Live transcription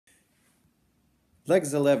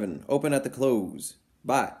Legs 11, open at the close.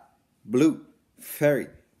 By Blue Fairy.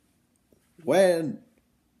 When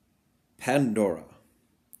Pandora.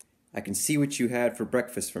 I can see what you had for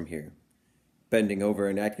breakfast from here. Bending over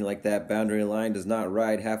and acting like that boundary line does not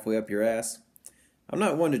ride halfway up your ass. I'm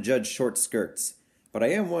not one to judge short skirts, but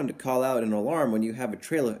I am one to call out an alarm when you have a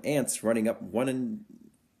trail of ants running up one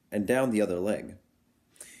and down the other leg.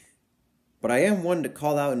 But I am one to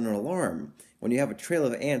call out an alarm when you have a trail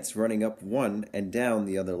of ants running up one and down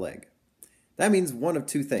the other leg. That means one of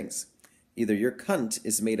two things. Either your cunt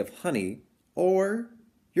is made of honey, or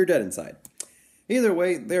you're dead inside. Either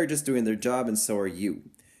way, they're just doing their job, and so are you.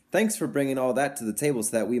 Thanks for bringing all that to the table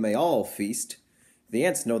so that we may all feast. The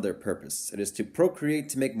ants know their purpose. It is to procreate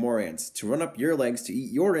to make more ants, to run up your legs to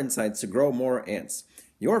eat your insides to grow more ants.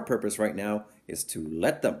 Your purpose right now is to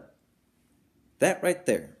let them. That right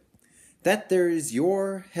there. That there is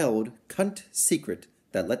your held cunt secret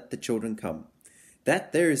that let the children come.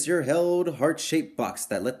 That there is your held heart-shaped box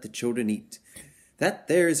that let the children eat. That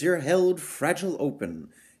there is your held fragile open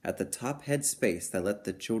at the top head space that let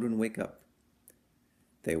the children wake up.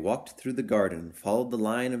 They walked through the garden, followed the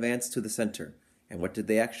line of ants to the center, and what did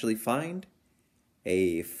they actually find?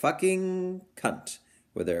 A fucking cunt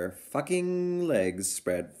with their fucking legs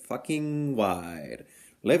spread fucking wide,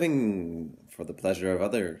 living for the pleasure of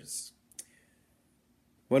others.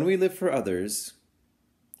 When we live for others,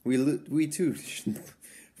 we too,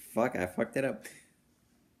 fuck, I fucked it up.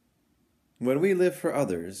 When we live for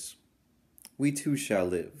others, we too shall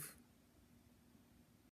live.